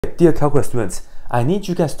Dear calculus students, I need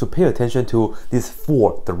you guys to pay attention to these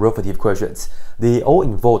 4 derivative equations. They all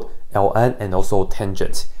involve ln and also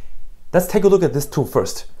tangent. Let's take a look at these 2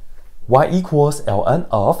 first. Y equals ln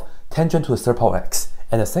of tangent to the third power x.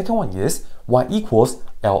 And the second one is y equals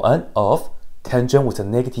ln of tangent with a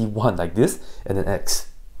 -1 like this, and then x.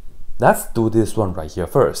 Let's do this one right here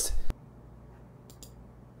first.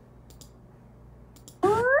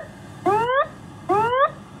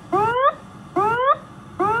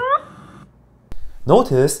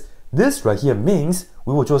 Notice this right here means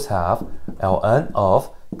we will just have ln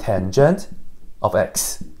of tangent of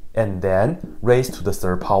x and then raised to the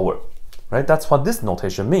third power, right? That's what this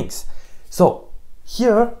notation means. So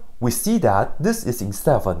here we see that this is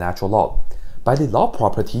instead of a natural log. By the log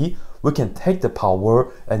property, we can take the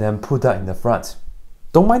power and then put that in the front.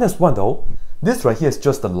 Don't minus 1 though. This right here is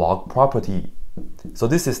just the log property. So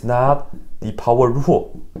this is not the power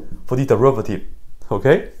rule for the derivative,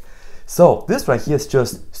 okay? So this right here is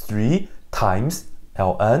just 3 times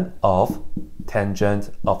ln of tangent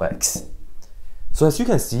of x. So as you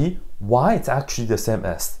can see, y is actually the same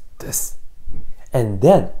as this. And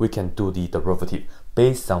then we can do the derivative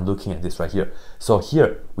based on looking at this right here. So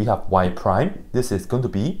here we have y prime. This is going to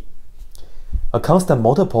be a constant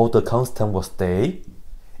multiple. The constant will stay.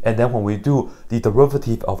 And then when we do the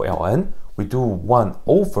derivative of ln, we do 1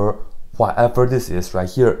 over whatever this is right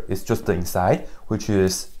here. It's just the inside, which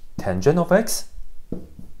is tangent of x.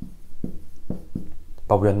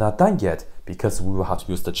 But we are not done yet because we will have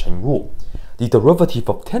to use the chain rule. The derivative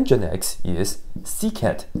of tangent x is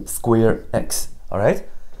secant square x. Alright?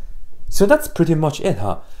 So that's pretty much it,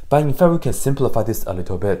 huh? But in fact, we can simplify this a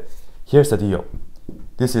little bit. Here's the deal.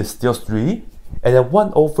 This is still 3, and then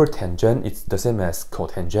 1 over tangent is the same as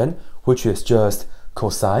cotangent, which is just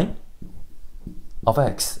cosine of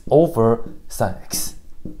x over sine x.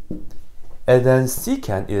 And then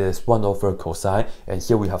secant is 1 over cosine, and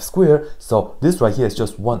here we have square, so this right here is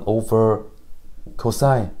just 1 over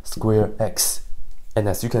cosine square x. And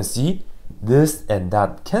as you can see, this and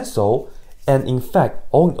that cancel, and in fact,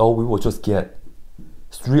 all in all, we will just get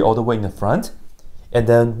 3 all the way in the front, and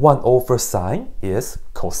then 1 over sine is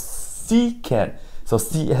cosecant, so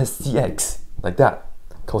c as cx, like that,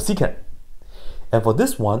 cosecant. And for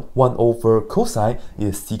this one, 1 over cosine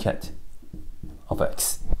is secant of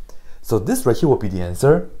x. So this right here will be the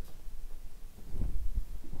answer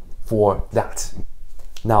for that.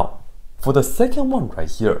 Now, for the second one right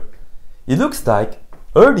here, it looks like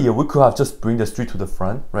earlier we could have just bring the 3 to the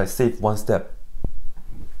front, right? Save 1 step.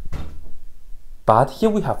 But here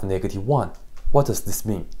we have -1. What does this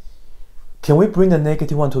mean? Can we bring the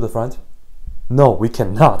 -1 to the front? No, we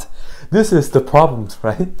cannot. This is the problem,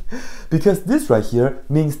 right? Because this right here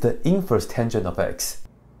means the inverse tangent of x.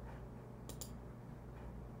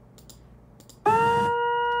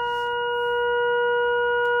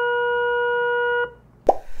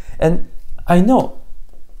 And I know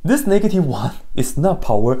this -1 is not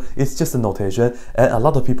power, it's just a notation, and a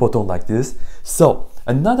lot of people don't like this. So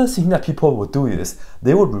another thing that people will do is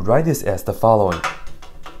they will rewrite this as the following.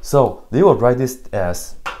 So they will write this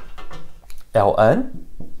as ln,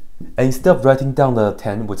 and instead of writing down the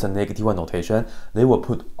 10 with a -1 notation, they will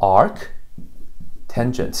put arc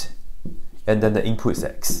tangent, and then the input is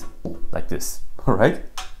x, like this, alright?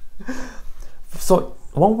 So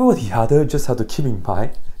one way or the other, just have to keep in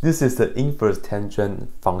mind, this is the inverse tangent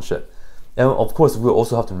function. And of course, we'll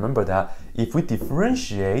also have to remember that if we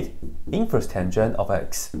differentiate inverse tangent of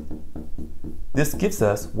x, this gives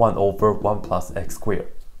us 1 over 1 plus x squared.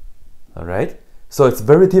 Alright? So it's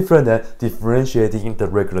very different than differentiating the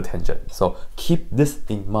regular tangent. So keep this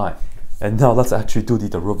in mind. And now let's actually do the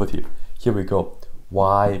derivative. Here we go.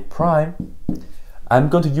 Y prime. I'm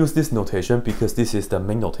going to use this notation because this is the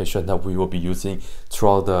main notation that we will be using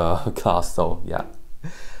throughout the class. So yeah.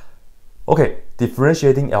 Okay,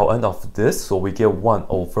 differentiating ln of this, so we get 1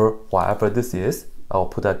 over whatever this is. I'll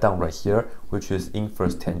put that down right here, which is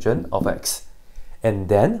inverse tangent of x. And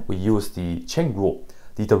then we use the chain rule.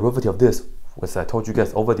 The derivative of this, which I told you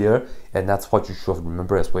guys over there, and that's what you should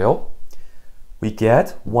remember as well. We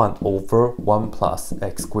get 1 over 1 plus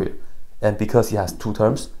x squared. And because it has 2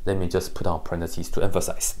 terms, let me just put on parentheses to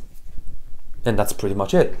emphasize. And that's pretty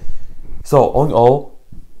much it. So all in all,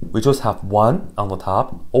 we just have 1 on the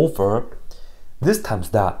top over this times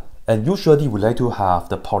that, and usually we like to have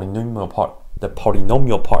the polynomial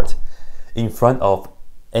part in front of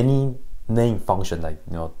any name function, like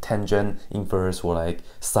tangent, inverse, or like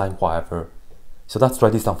sine, whatever. So let's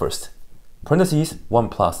write this down first. Parentheses 1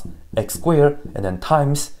 plus x squared, and then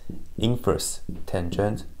times inverse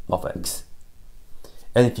tangent of x.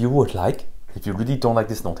 And if you would like, If you really don't like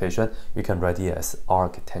this notation, you can write it as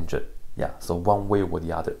arctangent. Yeah, so one way or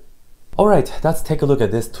the other. Alright, let's take a look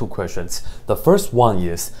at these two questions. The first one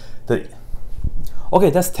is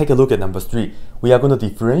okay, let's take a look at number 3. We are going to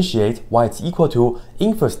differentiate y is equal to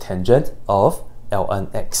inverse tangent of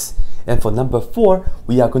ln x. And for number 4,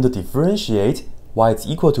 we are going to differentiate y is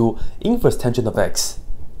equal to inverse tangent of x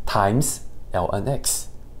times ln x.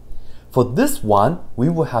 For this one, we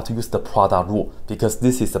will have to use the product rule because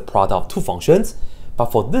this is the product of two functions.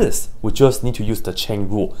 But for this, we just need to use the chain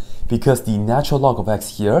rule because the natural log of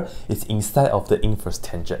x here is inside of the inverse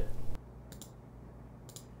tangent.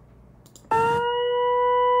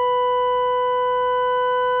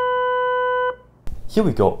 Here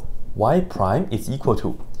we go. Y prime is equal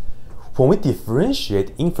to, when we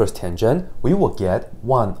differentiate inverse tangent, we will get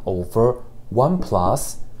 1 over 1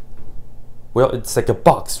 plus, well, it's like a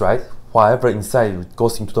box, right? Whatever inside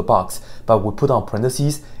goes into the box, but we put on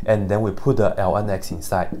parentheses and then we put the ln x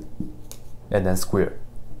inside and then square.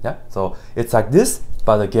 Yeah, so it's like this,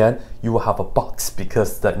 but again, you will have a box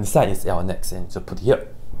because the inside is ln x and just put here.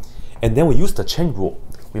 And then we use the chain rule.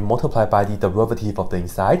 We multiply by the derivative of the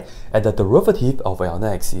inside, and the derivative of ln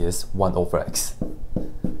x is 1 over x.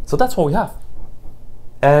 So that's what we have.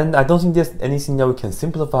 And I don't think there's anything that we can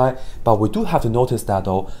simplify, but we do have to notice that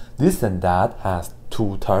though, this and that has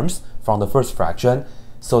two terms from the first fraction.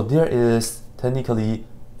 So there is technically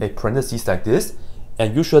a parenthesis like this,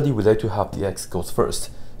 and usually we like to have the x goes first.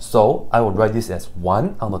 So I will write this as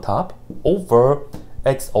 1 on the top over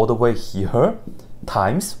x all the way here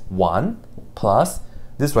times 1 plus,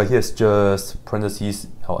 this right here is just parentheses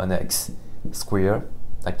ln x square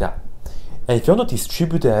like that. And if you want to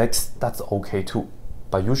distribute the x, that's okay too.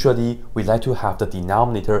 But usually we like to have the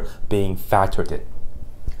denominator being factored in.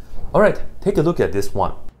 Alright, take a look at this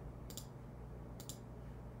one.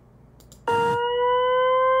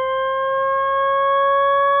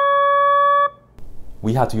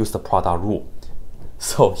 We have to use the product rule.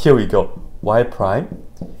 So here we go, y prime.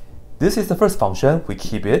 This is the first function, we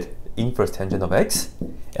keep it, inverse tangent of x,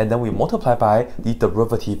 and then we multiply by the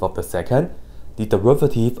derivative of the second. The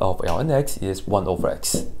derivative of ln x is 1 over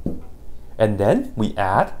x. And then we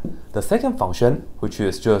add the second function, which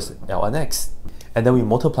is just ln x. And then we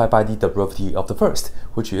multiply by the derivative of the first,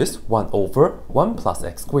 which is 1 over 1 plus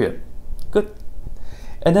x squared. Good.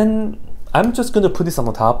 And then I'm just going to put this on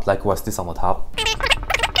the top, likewise this on the top.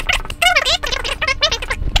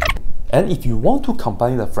 And if you want to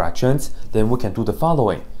combine the fractions, then we can do the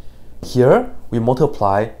following. Here, we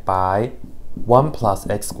multiply by 1 plus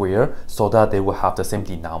x squared so that they will have the same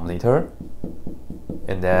denominator.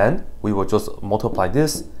 And then we will just multiply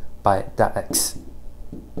this by that x,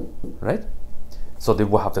 right? So they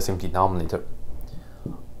will have the same denominator.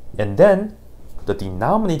 And then the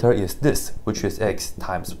denominator is this, which is x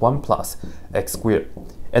times 1 plus x squared.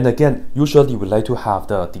 And again, usually we like to have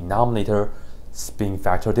the denominator being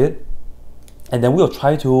factored in. And then we'll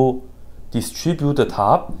try to distribute the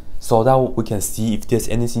top so that we can see if there's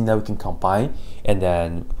anything that we can combine, and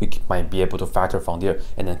then we might be able to factor from there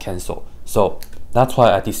and then cancel. So that's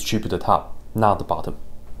why I distribute the top, not the bottom.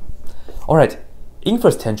 Alright,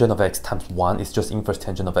 inverse tangent of x times 1 is just inverse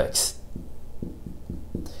tangent of x.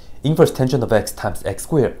 Inverse tangent of x times x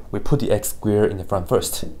squared, we put the x squared in the front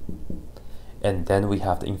first. And then we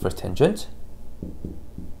have the inverse tangent.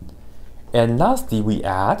 And lastly, we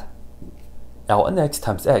add ln x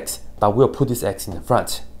times x, but we'll put this x in the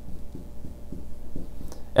front.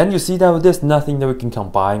 And you see that there's nothing that we can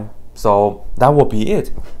combine, so that will be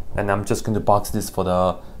it. And I'm just going to box this for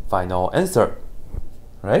the final answer.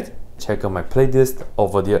 Right? Check out my playlist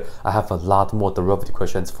over there. I have a lot more derivative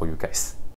questions for you guys.